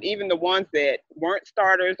girls, and even the ones that weren't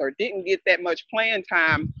starters or didn't get that much playing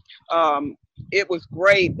time, it was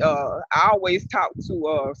great. I always talk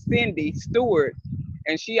to Cindy Stewart,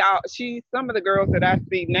 and she some of the girls that I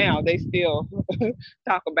see now, they still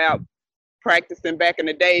talk about practicing back in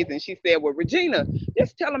the days, and she said, well, Regina,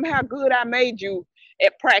 just tell them how good I made you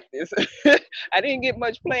at practice. I didn't get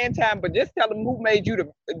much playing time, but just tell them who made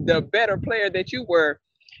you the better player that you were.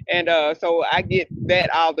 And so I get that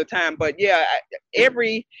all the time. But yeah,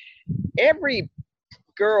 every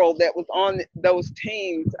girl that was on those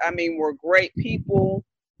teams, I mean, were great people,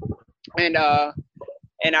 and I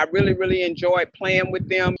really, really enjoyed playing with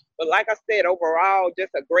them. But like I said, overall,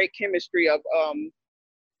 just a great chemistry of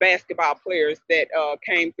basketball players that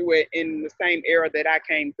came through it in the same era that I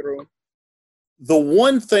came through. The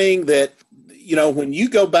one thing that, when you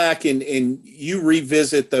go back and you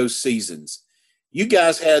revisit those seasons, you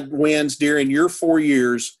guys had wins during your 4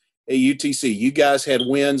 years at UTC. You guys had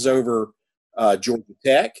wins over Georgia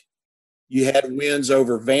Tech. You had wins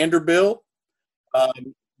over Vanderbilt.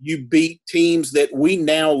 You beat teams that we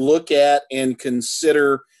now look at and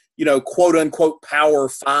consider, quote unquote, Power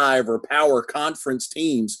 5 or Power Conference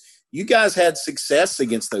teams. You guys had success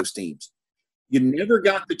against those teams. You never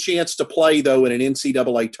got the chance to play, though, in an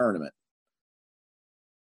NCAA tournament.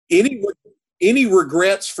 Any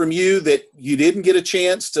regrets from you that you didn't get a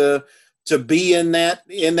chance to be in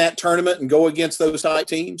that tournament and go against those high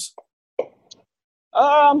teams?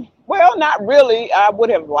 Well, not really. I would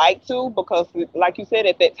have liked to, because like you said,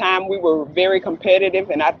 at that time we were very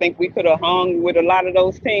competitive, and I think we could have hung with a lot of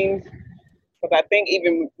those teams. Because I think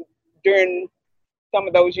even during some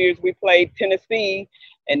of those years we played Tennessee,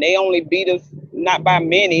 and they only beat us not by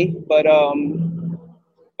many, but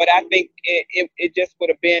I think it just would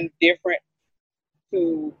have been different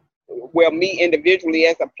to, well, me individually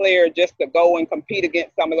as a player, just to go and compete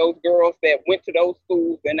against some of those girls that went to those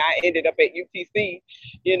schools, and I ended up at UTC,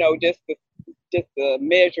 you know, just to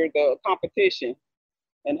measure the competition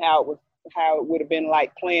and how it would have been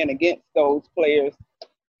like playing against those players.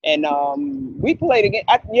 And we played against,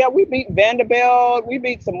 we beat Vanderbilt. We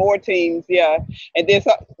beat some more teams, yeah. And then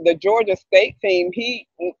the Georgia State team,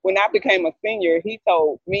 when I became a senior, he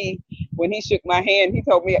told me, when he shook my hand, he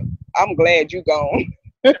told me, "I'm glad you gone."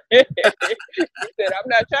 He said, "I'm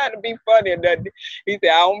not trying to be funny or nothing." He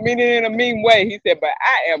said, "I don't mean it in a mean way." He said, "But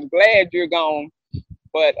I am glad you're gone."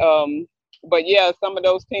 But yeah, some of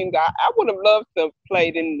those teams, I would have loved to have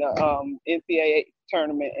played in the NCAA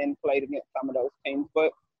tournament and played against some of those teams.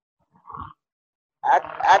 But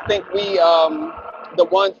I think we, the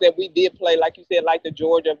ones that we did play, like you said, like the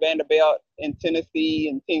Georgia, Vanderbilt, and Tennessee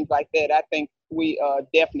and teams like that, I think we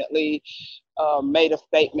definitely made a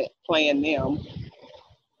statement playing them.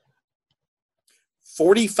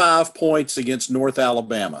 45 points against North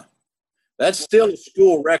Alabama. That's still a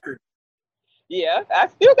school record. Yeah, I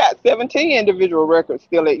still got 17 individual records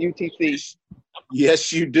still at UTC.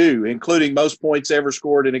 Yes, you do, including most points ever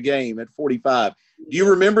scored in a game at 45. Do you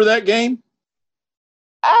remember that game?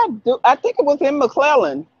 I do. I think it was in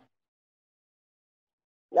McClellan.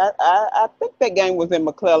 I think that game was in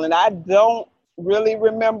McClellan. I don't really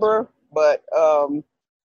remember, but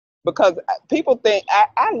because people think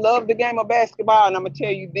I love the game of basketball, and I'm gonna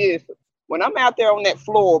tell you this: when I'm out there on that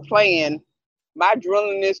floor playing, my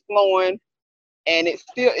adrenaline is flowing, and it's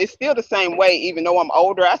still the same way. Even though I'm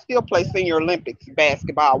older, I still play Senior Olympics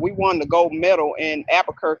basketball. We won the gold medal in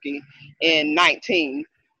Albuquerque in 19.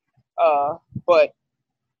 But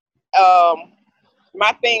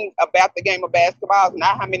my thing about the game of basketball is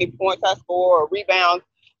not how many points I score or rebounds.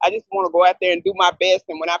 I just want to go out there and do my best.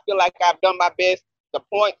 And when I feel like I've done my best, the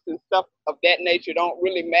points and stuff of that nature don't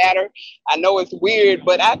really matter. I know it's weird,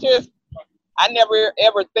 but I never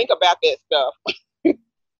ever think about that stuff.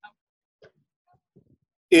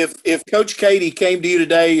 If Coach Katie came to you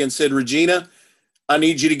today and said, "Regina, I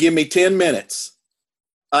need you to give me 10 minutes.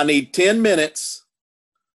 I need 10 minutes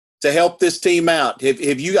to help this team out." Have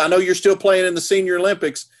you? I know you're still playing in the Senior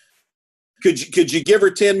Olympics. Could you give her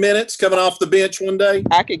 10 minutes coming off the bench one day?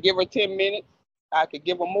 I could give her 10 minutes. I could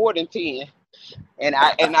give her more than 10, and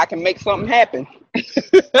I can make something happen.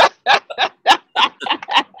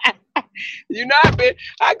 You know,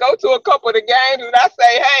 I go to a couple of the games and I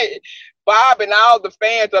say, "Hey, Bob," and all the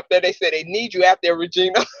fans up there, they say they need you out there,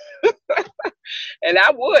 Regina. And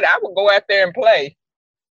I would go out there and play.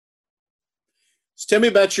 So tell me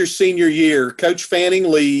about your senior year. Coach Fanning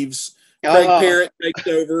leaves. Craig Parrott takes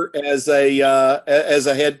over as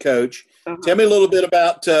a head coach. Tell me a little bit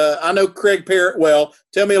about. I know Craig Parrott well.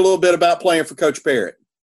 Tell me a little bit about playing for Coach Parrott.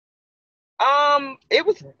 It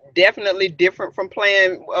was definitely different from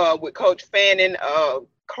playing with Coach Fanning.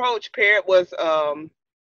 Coach Parrott was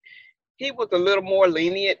he was a little more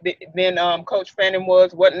lenient than Coach Fanning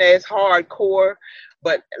was. Wasn't as hardcore,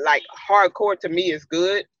 but like hardcore to me is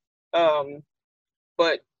good.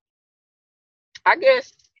 But I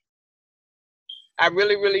guess I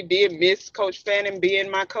really, really did miss Coach Fanning being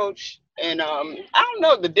my coach. And I don't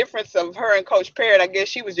know the difference of her and Coach Parrott. I guess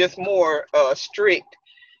she was just more strict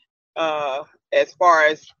as far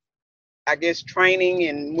as, I guess, training.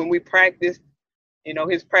 And when we practiced, you know,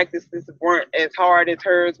 his practices weren't as hard as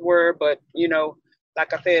hers were. But, you know,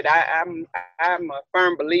 like I said, I'm a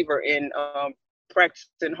firm believer in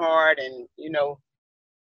practicing hard and,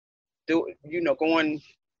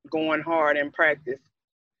 going hard in practice.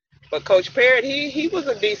 But Coach Parrott, he was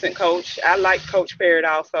a decent coach. I like Coach Parrott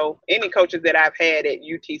also. Any coaches that I've had at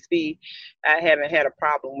UTC, I haven't had a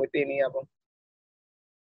problem with any of them.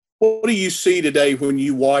 What do you see today when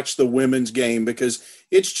you watch the women's game? Because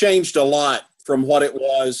it's changed a lot from what it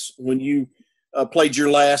was when you played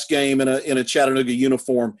your last game in a Chattanooga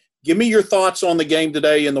uniform. Give me your thoughts on the game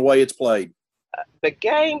today and the way it's played. The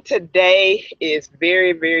game today is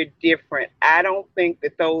very, very different. I don't think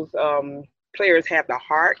that those players have the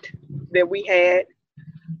heart that we had.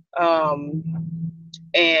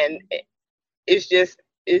 And it's just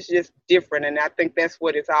different. And I think that's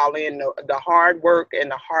what it's all in, the hard work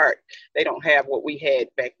and the heart. They don't have what we had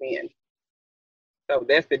back then. So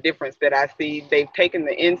that's the difference that I see. They've taken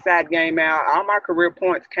the inside game out. All my career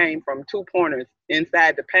points came from 2-pointers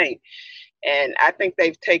inside the paint. And I think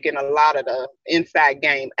they've taken a lot of the inside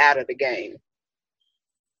game out of the game.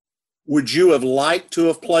 Would you have liked to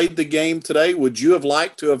have played the game today? Would you have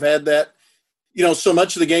liked to have had that So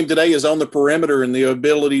much of the game today is on the perimeter and the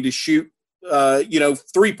ability to shoot,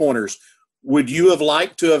 3-pointers. Would you have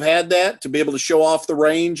liked to have had that, to be able to show off the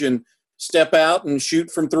range and step out and shoot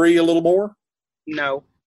from three a little more? No.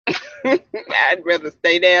 I'd rather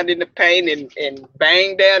stay down in the paint and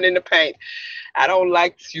bang down in the paint. I don't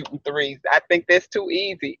like shooting threes. I think that's too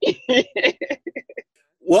easy.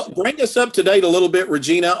 Well, bring us up to date a little bit,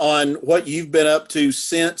 Regina, on what you've been up to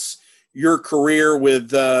since your career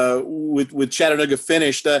with Chattanooga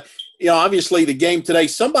finished. Obviously the game today,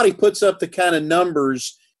 somebody puts up the kind of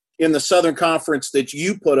numbers in the Southern Conference that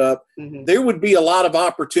you put up. Mm-hmm. There would be a lot of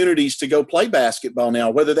opportunities to go play basketball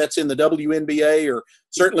now, whether that's in the WNBA or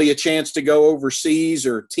certainly a chance to go overseas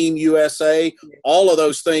or Team USA. All of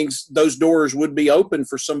those things, those doors would be open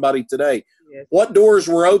for somebody today. Yes. What doors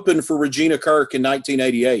were open for Regina Kirk in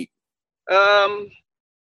 1988?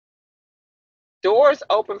 Doors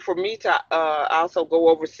open for me to also go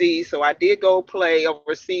overseas. So I did go play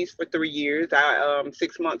overseas for 3 years. I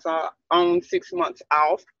 6 months on, 6 months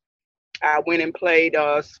off. I went and played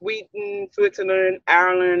Sweden, Switzerland,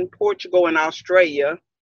 Ireland, Portugal, and Australia.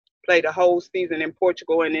 Played a whole season in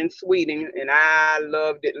Portugal and in Sweden, and I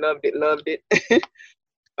loved it.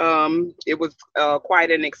 It was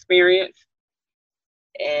quite an experience.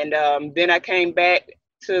 And then I came back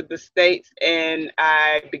to the States and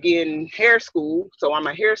I began hair school. So I'm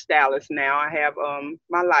a hairstylist now. I have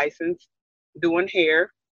my license doing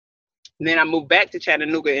hair. And then I moved back to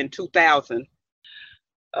Chattanooga in 2000.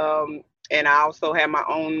 And I also have my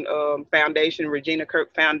own foundation, Regina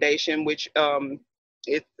Kirk Foundation, which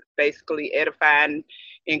is basically edifying,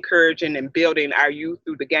 encouraging, and building our youth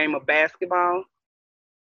through the game of basketball.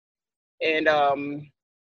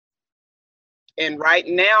 And right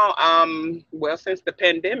now, since the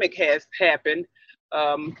pandemic has happened,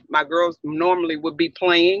 my girls normally would be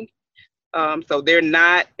playing. So they're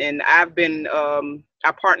not. And I've been,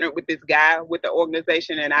 I partnered with this guy with the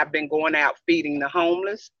organization, and I've been going out feeding the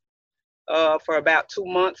homeless for about 2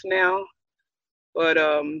 months now. But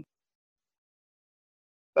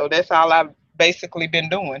so that's all I've basically been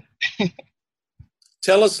doing.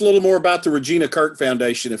 Tell us a little more about the Regina Kirk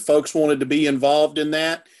Foundation. If folks wanted to be involved in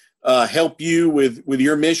that, help you with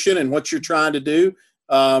your mission and what you're trying to do,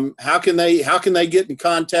 how can they get in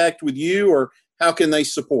contact with you, or how can they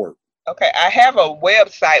support? Okay, I have a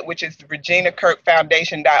website, which is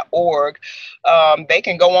reginakirkfoundation.org. They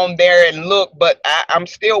can go on there and look, but I'm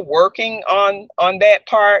still working on that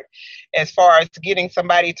part as far as getting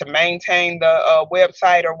somebody to maintain the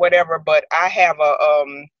website or whatever. But I have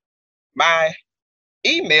my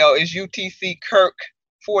email is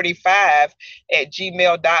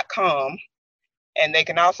utckirk45@gmail.com. And they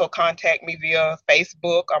can also contact me via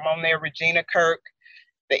Facebook. I'm on there, Regina Kirk.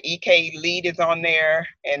 The EK lead is on there,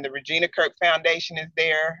 and the Regina Kirk Foundation is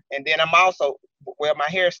there. And then I'm also, my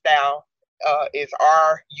hairstyle is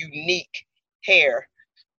our unique hair.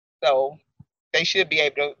 So they should be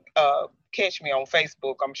able to catch me on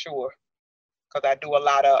Facebook, I'm sure, because I do a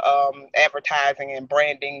lot of advertising and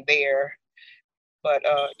branding there. But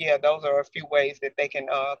those are a few ways that they can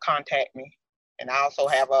contact me. And I also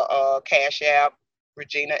have a Cash App,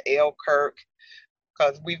 Regina L. Kirk,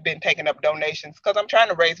 because we've been taking up donations, because I'm trying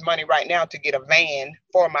to raise money right now to get a van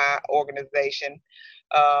for my organization,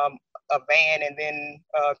 a van, and then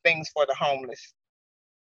things for the homeless.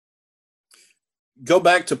 Go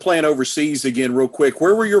back to playing overseas again real quick.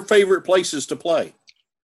 Where were your favorite places to play?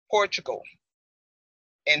 Portugal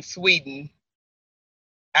and Sweden.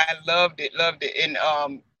 I loved it. In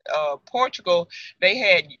Portugal, they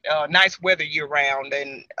had nice weather year round,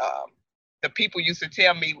 and the people used to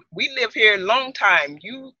tell me, "We live here a long time.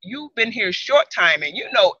 You've been here a short time, and you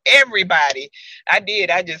know everybody." I did.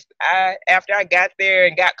 After I got there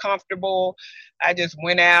and got comfortable, I just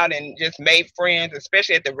went out and just made friends,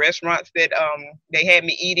 especially at the restaurants that they had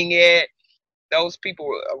me eating at. Those people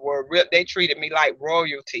were real. They treated me like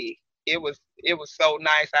royalty. It was so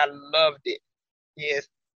nice. I loved it. Yes.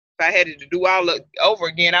 If I had to do all over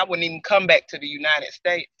again, I wouldn't even come back to the United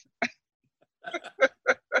States.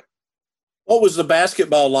 What was the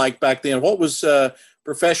basketball like back then? What was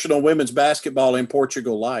professional women's basketball in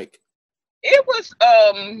Portugal like? It was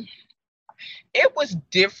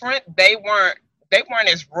different. They weren't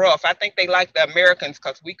as rough. I think they like the Americans,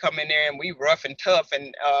 because we come in there and we rough and tough,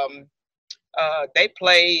 and they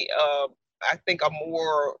play I think a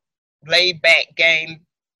more laid back game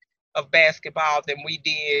of basketball than we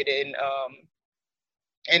did. And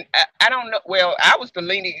I don't know. Well, I was the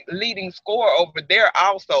leading scorer over there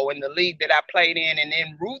also in the league that I played in. And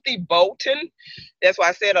then Ruthie Bolton, that's why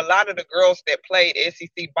I said a lot of the girls that played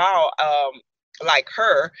SEC ball, like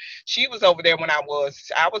her, she was over there when I was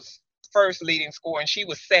first leading scorer, and she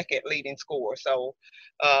was second leading scorer. So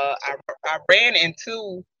I ran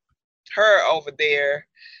into her over there,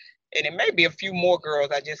 and it may be a few more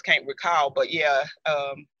girls. I just can't recall. But yeah,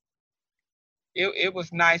 it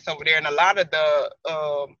was nice over there. And a lot of the,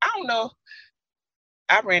 I don't know,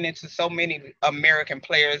 I ran into so many American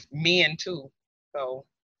players, men too. So,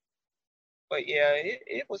 but yeah,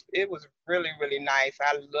 it was really, really nice.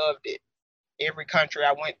 I loved it. Every country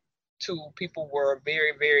I went to, people were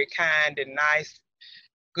very, very kind and nice,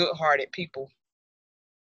 good-hearted people.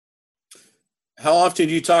 How often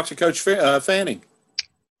do you talk to Coach Fanning?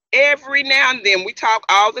 Every now and then. We talk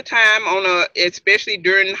all the time especially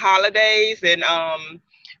during holidays, and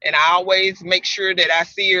I always make sure that I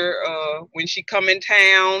see her when she come in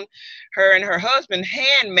town. Her and her husband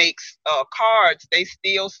hand makes cards. They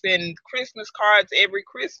still send Christmas cards every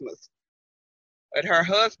Christmas. But her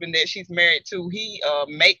husband that she's married to, he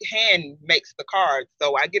hand makes the cards.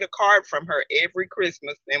 So I get a card from her every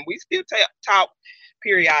Christmas, and we still talk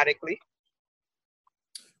periodically.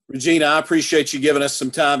 Regina, I appreciate you giving us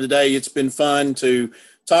some time today. It's been fun to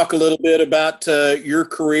talk a little bit about your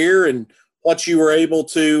career and what you were able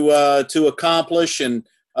to accomplish, and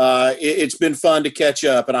it's been fun to catch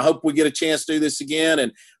up. And I hope we get a chance to do this again,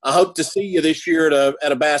 and I hope to see you this year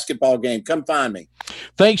at a basketball game. Come find me.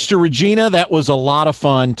 Thanks to Regina. That was a lot of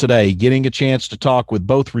fun today, getting a chance to talk with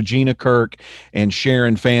both Regina Kirk and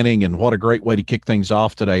Sharon Fanning, and what a great way to kick things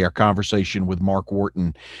off today, our conversation with Mark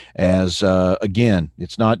Wharton. As, again,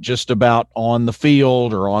 it's not just about on the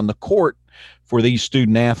field or on the court for these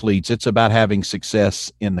student athletes. It's about having success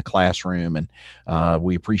in the classroom, and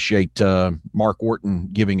we appreciate Mark Wharton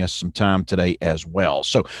giving us some time today as well.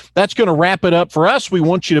 So that's going to wrap it up for us. We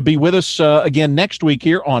want you to be with us again next week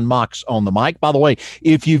here on Mocs on the Mic. By the way,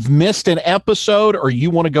 if you've missed an episode or you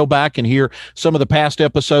want to go back and hear some of the past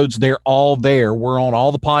episodes, they're all there. We're on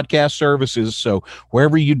all the podcast services, so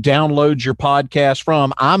wherever you download your podcast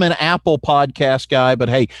from. I'm an Apple podcast guy, but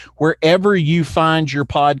hey, wherever you find your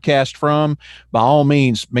podcast from, by all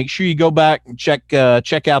means, make sure you go back and check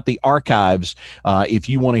out the archives if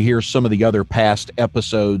you want to hear some of the other past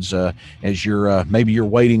episodes as maybe you're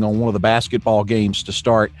waiting on one of the basketball games to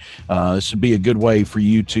start. This would be a good way for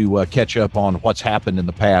you to catch up on what's happened in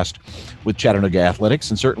the past with Chattanooga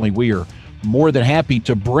Athletics, and certainly we are more than happy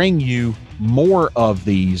to bring you more of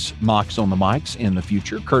these Mocs on the Mics in the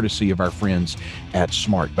future, courtesy of our friends at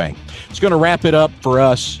Smart Bank. It's going to wrap it up for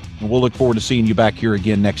us, and we'll look forward to seeing you back here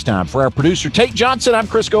again next time. For our producer, Tate Johnson, I'm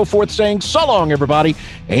Chris Goforth saying so long, everybody,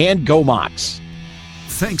 and go Mocs.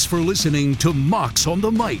 Thanks for listening to Mocs on the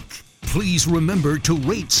Mic. Please remember to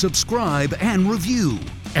rate, subscribe, and review.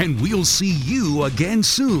 And we'll see you again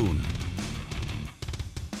soon.